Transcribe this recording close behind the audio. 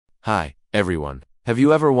Hi, everyone. Have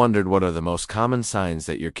you ever wondered what are the most common signs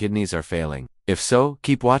that your kidneys are failing? If so,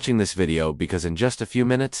 keep watching this video because in just a few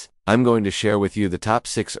minutes, I'm going to share with you the top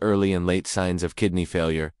 6 early and late signs of kidney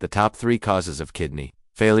failure, the top 3 causes of kidney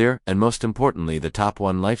failure, and most importantly, the top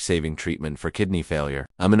 1 life-saving treatment for kidney failure.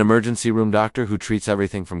 I'm an emergency room doctor who treats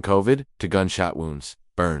everything from COVID to gunshot wounds,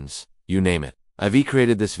 burns, you name it. I've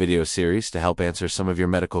created this video series to help answer some of your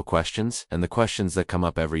medical questions and the questions that come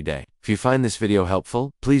up every day. If you find this video helpful,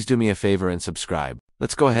 please do me a favor and subscribe.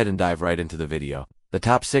 Let's go ahead and dive right into the video. The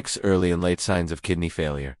top 6 early and late signs of kidney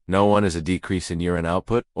failure. No one is a decrease in urine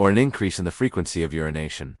output or an increase in the frequency of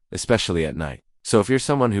urination, especially at night. So if you're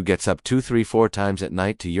someone who gets up 2, 3, 4 times at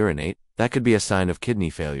night to urinate, that could be a sign of kidney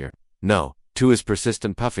failure. No. 2 is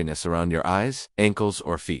persistent puffiness around your eyes, ankles,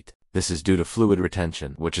 or feet. This is due to fluid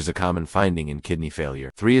retention, which is a common finding in kidney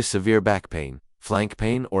failure. 3 is severe back pain, flank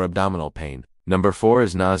pain, or abdominal pain. Number 4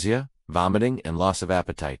 is nausea, vomiting, and loss of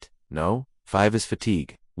appetite. No. 5 is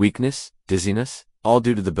fatigue, weakness, dizziness, all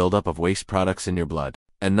due to the buildup of waste products in your blood.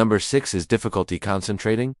 And number 6 is difficulty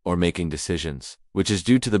concentrating or making decisions, which is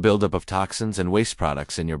due to the buildup of toxins and waste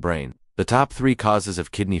products in your brain. The top 3 causes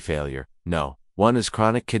of kidney failure. No. 1 is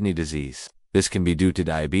chronic kidney disease. This can be due to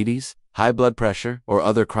diabetes, high blood pressure, or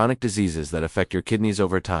other chronic diseases that affect your kidneys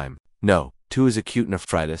over time. No. 2 is acute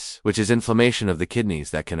nephritis, which is inflammation of the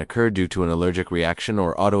kidneys that can occur due to an allergic reaction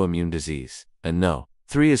or autoimmune disease. And no.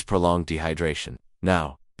 3 is prolonged dehydration.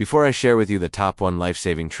 Now, before I share with you the top 1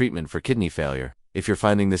 life-saving treatment for kidney failure, if you're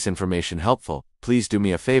finding this information helpful, please do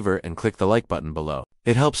me a favor and click the like button below.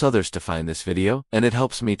 It helps others to find this video, and it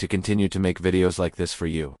helps me to continue to make videos like this for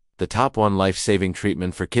you. The top 1 life-saving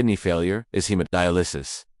treatment for kidney failure is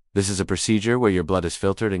dialysis. This is a procedure where your blood is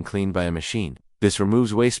filtered and cleaned by a machine. This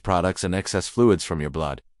removes waste products and excess fluids from your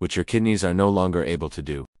blood, which your kidneys are no longer able to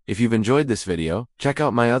do. If you've enjoyed this video, check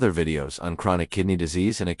out my other videos on chronic kidney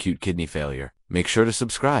disease and acute kidney failure. Make sure to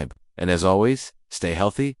subscribe. And as always, stay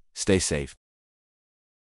healthy, stay safe.